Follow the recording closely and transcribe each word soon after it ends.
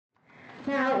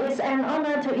Now it's an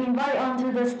honor to invite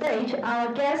onto the stage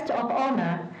our guest of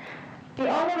honor, the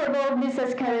Honorable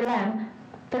Mrs. Carrie Lam,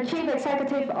 the Chief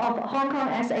Executive of Hong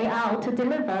Kong SAR, to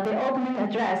deliver the opening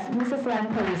address. Mrs. Lam,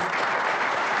 please.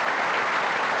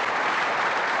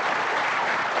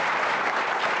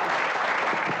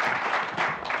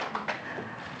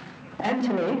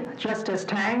 Anthony, Justice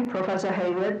Tang, Professor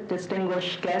Hayward,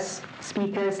 distinguished guests,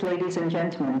 speakers, ladies and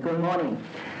gentlemen, good morning.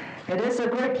 It is a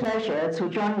great pleasure to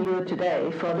join you today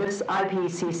for this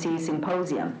IPCC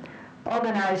Symposium,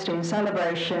 organized in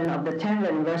celebration of the 10th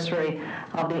anniversary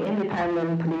of the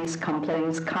Independent Police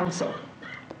Complaints Council.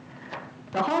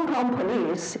 The Hong Kong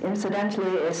Police,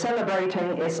 incidentally, is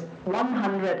celebrating its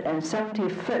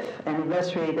 175th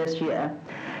anniversary this year.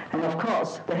 And of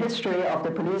course, the history of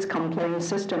the police complaint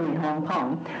system in Hong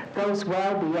Kong goes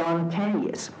well beyond 10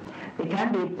 years. It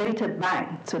can be dated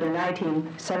back to the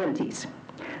 1970s.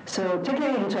 So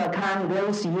taking into account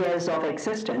those years of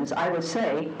existence, I would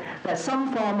say that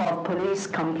some form of police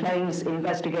complaints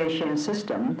investigation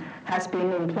system has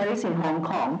been in place in Hong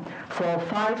Kong for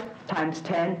 5 times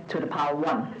 10 to the power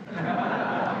 1.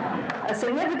 A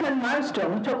significant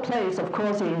milestone took place, of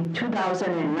course, in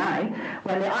 2009,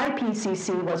 when the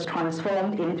IPCC was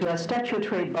transformed into a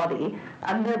statutory body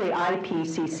under the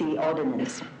IPCC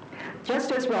ordinance.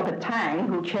 Justice Robert Tang,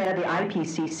 who chaired the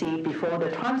IPCC before the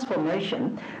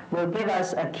transformation, will give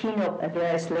us a keynote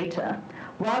address later,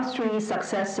 while 3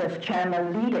 successive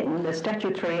chairmen leading the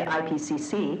statutory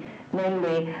IPCC,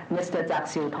 namely Mr. Zhak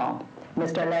Siu Tong,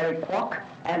 Mr. Larry Kwok,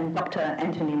 and Dr.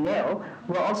 Anthony Mill,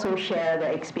 will also share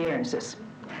their experiences.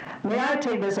 May I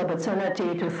take this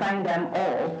opportunity to thank them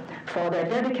all for their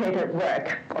dedicated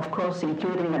work, of course,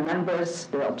 including the members,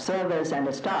 the observers, and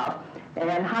the staff, in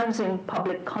enhancing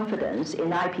public confidence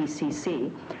in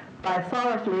IPCC by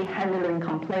thoroughly handling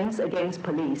complaints against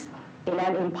police in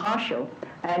an impartial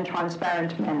and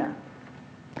transparent manner.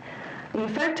 The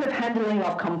effective handling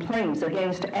of complaints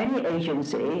against any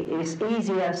agency is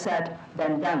easier said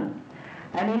than done.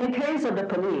 And in the case of the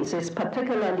police, it's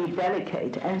particularly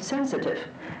delicate and sensitive,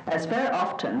 as very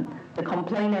often the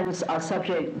complainants are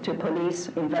subject to police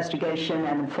investigation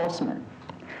and enforcement.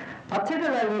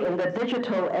 Particularly in the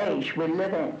digital age we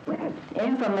live in,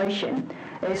 information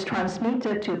is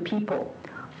transmitted to people,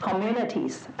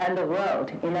 communities, and the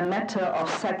world in a matter of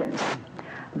seconds.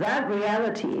 That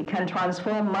reality can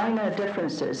transform minor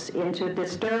differences into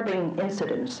disturbing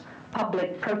incidents,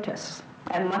 public protests,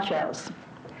 and much else.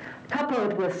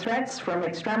 Coupled with threats from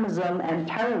extremism and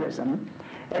terrorism,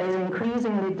 it is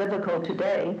increasingly difficult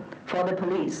today for the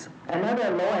police and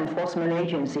other law enforcement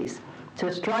agencies to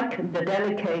strike the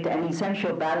delicate and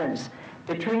essential balance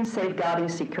between safeguarding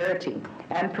security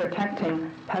and protecting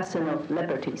personal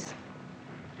liberties.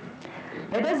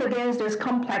 It is against this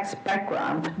complex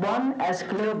background, one as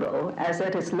global as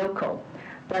it is local,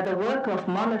 that the work of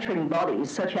monitoring bodies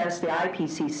such as the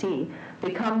IPCC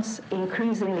becomes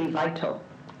increasingly vital.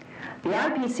 The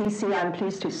IPCC, I'm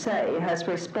pleased to say, has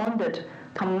responded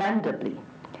commendably.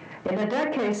 In the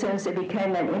decade since it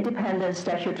became an independent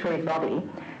statutory body,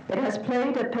 it has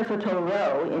played a pivotal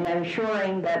role in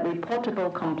ensuring that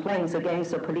reportable complaints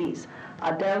against the police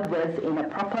are dealt with in a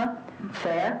proper,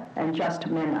 fair, and just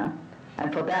manner.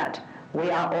 And for that, we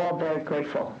are all very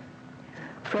grateful.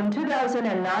 From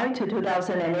 2009 to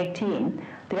 2018,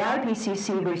 the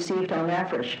IPCC received on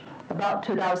average about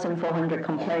 2,400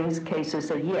 complaints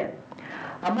cases a year.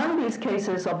 Among these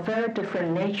cases of very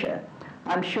different nature,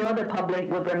 I'm sure the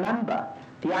public will remember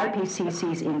the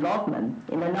IPCC's involvement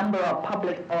in a number of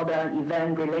public order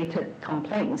event-related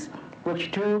complaints,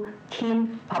 which drew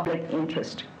keen public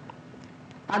interest.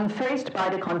 Unfazed by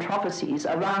the controversies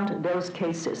around those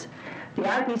cases, the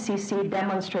IPCC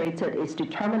demonstrated its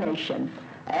determination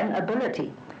and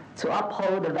ability to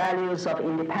uphold the values of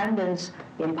independence,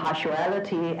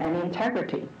 impartiality, and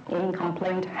integrity in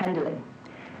complaint handling.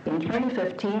 In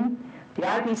 2015, the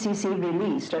IPCC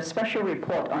released a special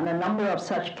report on a number of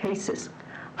such cases,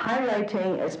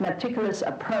 highlighting its meticulous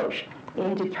approach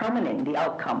in determining the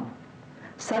outcome.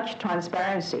 Such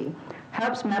transparency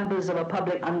helps members of the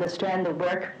public understand the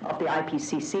work of the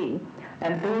IPCC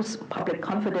and boosts public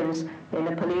confidence in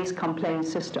the police complaint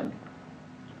system.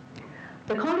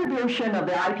 The contribution of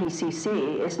the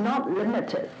IPCC is not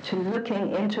limited to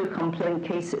looking into complaint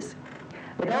cases.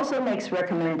 It also makes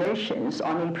recommendations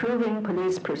on improving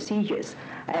police procedures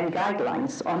and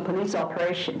guidelines on police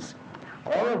operations,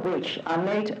 all of which are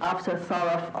made after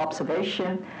thorough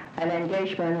observation and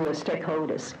engagement with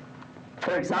stakeholders.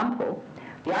 For example,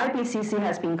 the IPCC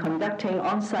has been conducting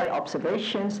on-site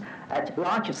observations at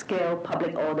large-scale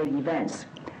public order events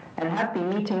and have been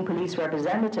meeting police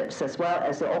representatives as well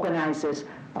as the organizers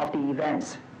of the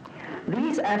events.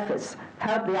 These efforts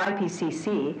help the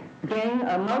IPCC gain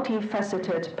a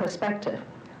multifaceted perspective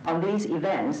on these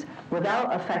events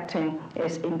without affecting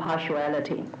its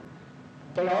impartiality.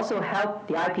 They also help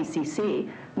the IPCC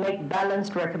make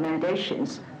balanced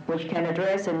recommendations which can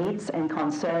address the needs and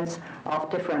concerns of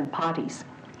different parties.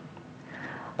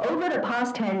 Over the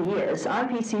past 10 years,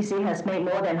 IPCC has made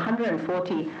more than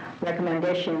 140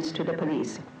 recommendations to the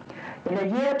police. In the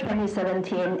year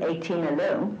 2017-18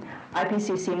 alone,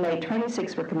 IPCC made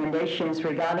 26 recommendations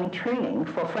regarding training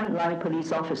for frontline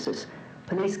police officers,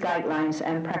 police guidelines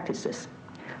and practices.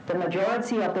 The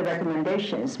majority of the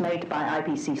recommendations made by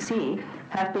IPCC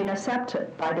have been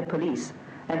accepted by the police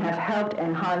and have helped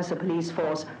enhance the police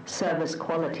force service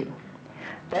quality.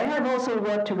 They have also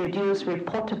worked to reduce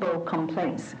reportable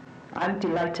complaints. I'm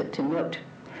delighted to note.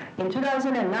 In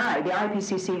 2009, the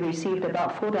IPCC received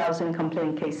about 4,000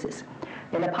 complaint cases.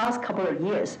 In the past couple of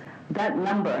years, that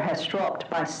number has dropped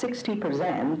by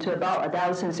 60% to about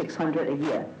 1,600 a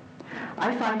year.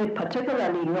 I find it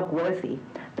particularly noteworthy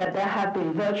that there have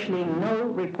been virtually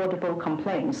no reportable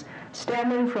complaints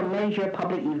stemming from major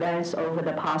public events over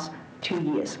the past 2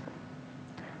 years.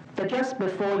 But just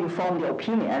before you form the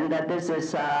opinion that this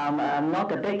is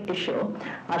not a big issue,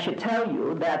 I should tell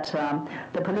you that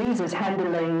the police is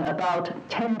handling about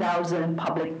 10,000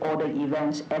 public order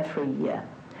events every year.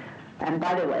 And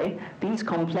by the way, these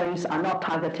complaints are not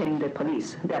targeting the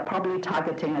police. They're probably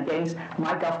targeting against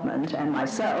my government and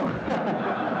myself.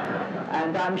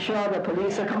 And I'm sure the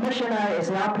police commissioner is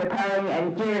now preparing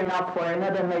and gearing up for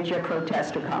another major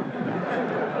protest to come.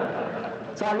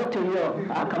 So I look to you,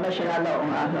 Commissioner Low.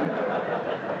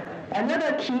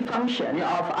 Another key function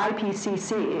of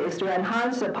IPCC is to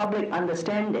enhance the public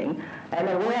understanding and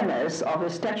awareness of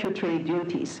its statutory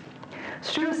duties.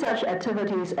 Through such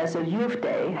activities as a Youth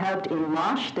Day held in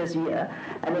March this year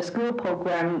and a school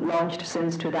program launched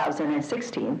since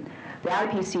 2016, the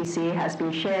IPCC has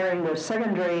been sharing with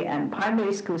secondary and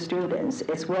primary school students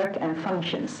its work and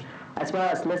functions, as well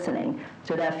as listening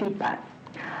to their feedback.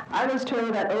 I was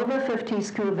told that over 50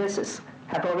 school visits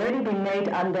have already been made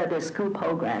under the school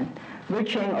program,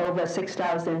 reaching over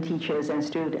 6,000 teachers and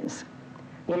students.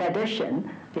 In addition,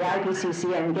 the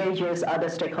IPCC engages other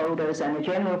stakeholders and the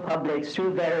general public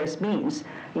through various means,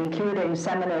 including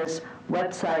seminars,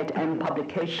 website, and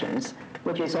publications,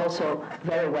 which is also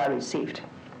very well received.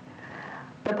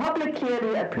 The public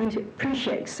clearly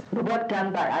appreciates the work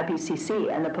done by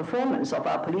IPCC and the performance of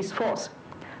our police force.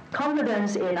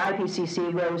 Confidence in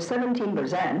IPCC rose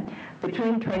 17%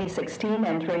 between 2016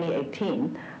 and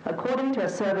 2018, according to a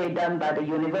survey done by the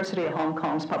University of Hong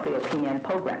Kong's Public Opinion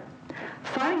Program.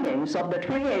 Findings of the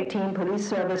 2018 Police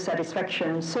Service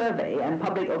Satisfaction Survey and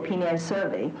Public Opinion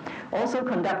Survey, also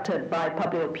conducted by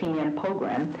Public Opinion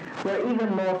Program, were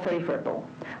even more favorable,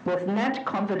 with net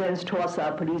confidence towards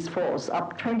our police force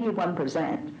up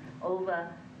 21% over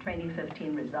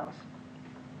 2015 results.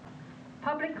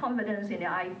 Public confidence in the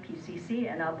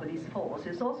IPCC and our police force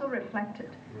is also reflected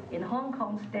in Hong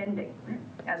Kong's standing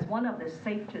as one of the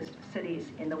safest cities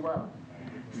in the world.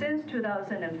 Since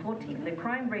 2014, the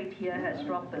crime rate here has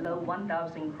dropped below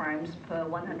 1,000 crimes per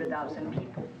 100,000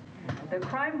 people. The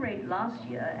crime rate last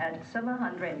year at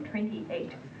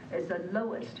 728 is the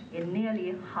lowest in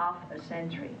nearly half a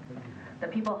century. The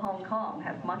people of Hong Kong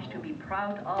have much to be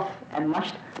proud of and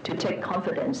much to take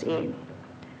confidence in.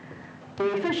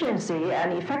 The efficiency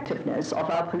and effectiveness of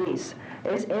our police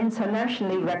is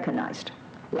internationally recognized.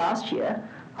 Last year,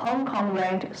 Hong Kong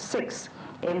ranked 6th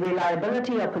in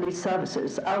reliability of police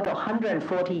services out of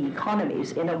 140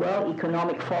 economies in the World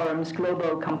Economic Forum's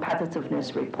Global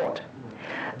Competitiveness Report.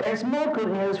 There's more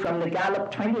good news from the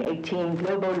Gallup 2018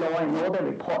 Global Law and Order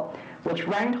Report, which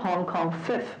ranked Hong Kong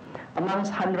 5th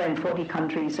amongst 140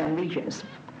 countries and regions.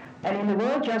 And in the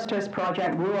World Justice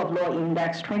Project Rule of Law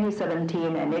Index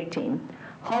 2017 and 18,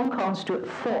 Hong Kong stood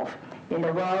 4th in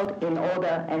the world in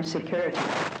order and security.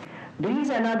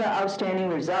 These and other outstanding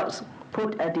results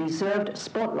put a deserved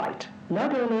spotlight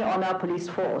not only on our police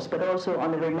force but also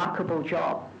on the remarkable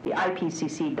job the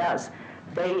IPCC does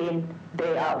day in,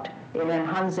 day out in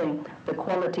enhancing the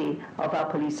quality of our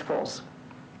police force.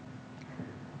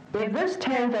 If this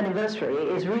 10th anniversary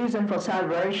is reason for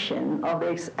celebration of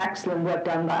the excellent work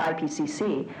done by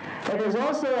IPCC, it is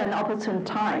also an opportune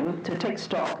time to take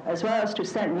stock as well as to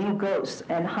set new goals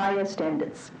and higher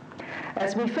standards.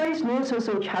 As we face new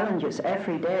social challenges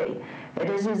every day, it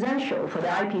is essential for the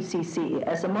IPCC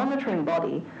as a monitoring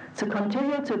body to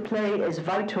continue to play its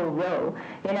vital role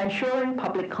in ensuring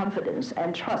public confidence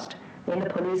and trust in the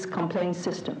police complaint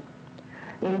system.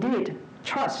 Indeed,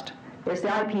 trust is the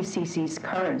IPCC's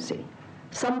currency.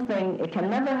 something it can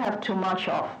never have too much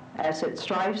of, as it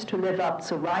strives to live up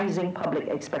to rising public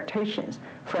expectations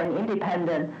for an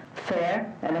independent,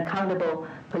 fair, and accountable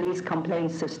police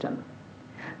complaint system.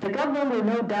 The government will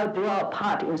no doubt do our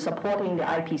part in supporting the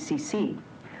IPCC.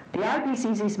 The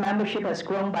IPCC's membership has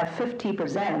grown by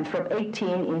 50% from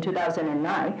 18 in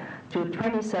 2009 to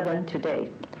 27 today.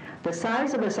 The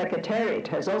size of the Secretariat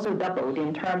has also doubled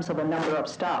in terms of the number of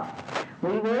staff.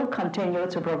 We will continue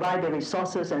to provide the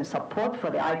resources and support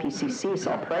for the IPCC's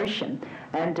operation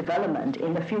and development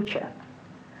in the future.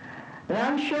 And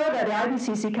I'm sure that the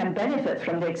IPCC can benefit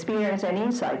from the experience and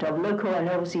insight of local and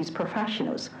overseas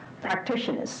professionals,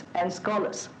 practitioners, and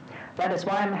scholars. That is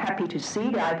why I'm happy to see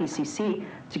the IPCC,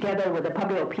 together with the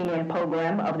Public Opinion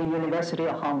Program of the University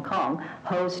of Hong Kong,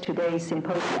 host today's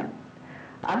symposium.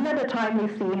 Under the timely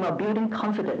theme of building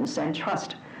confidence and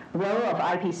trust, role of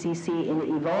IPCC in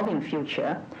the evolving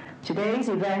future, today's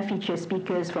event features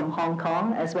speakers from Hong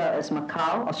Kong as well as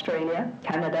Macau, Australia,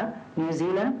 Canada, New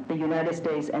Zealand, the United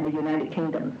States, and the United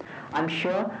Kingdom. I'm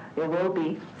sure it will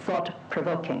be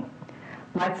thought-provoking.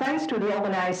 My thanks to the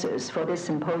organizers for this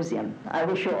symposium. I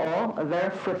wish you all a very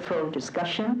fruitful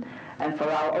discussion, and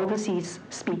for our overseas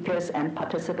speakers and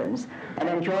participants, an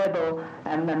enjoyable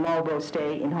and memorable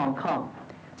stay in Hong Kong.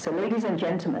 So ladies and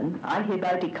gentlemen, I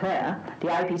hereby declare the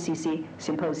IPCC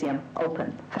Symposium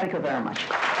open. Thank you very much.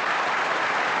 Thank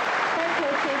you,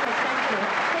 Chief Executive.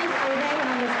 Please remain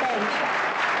on the stage.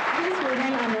 Please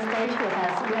remain on the stage with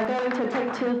us. We are going to take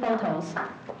 2 photos.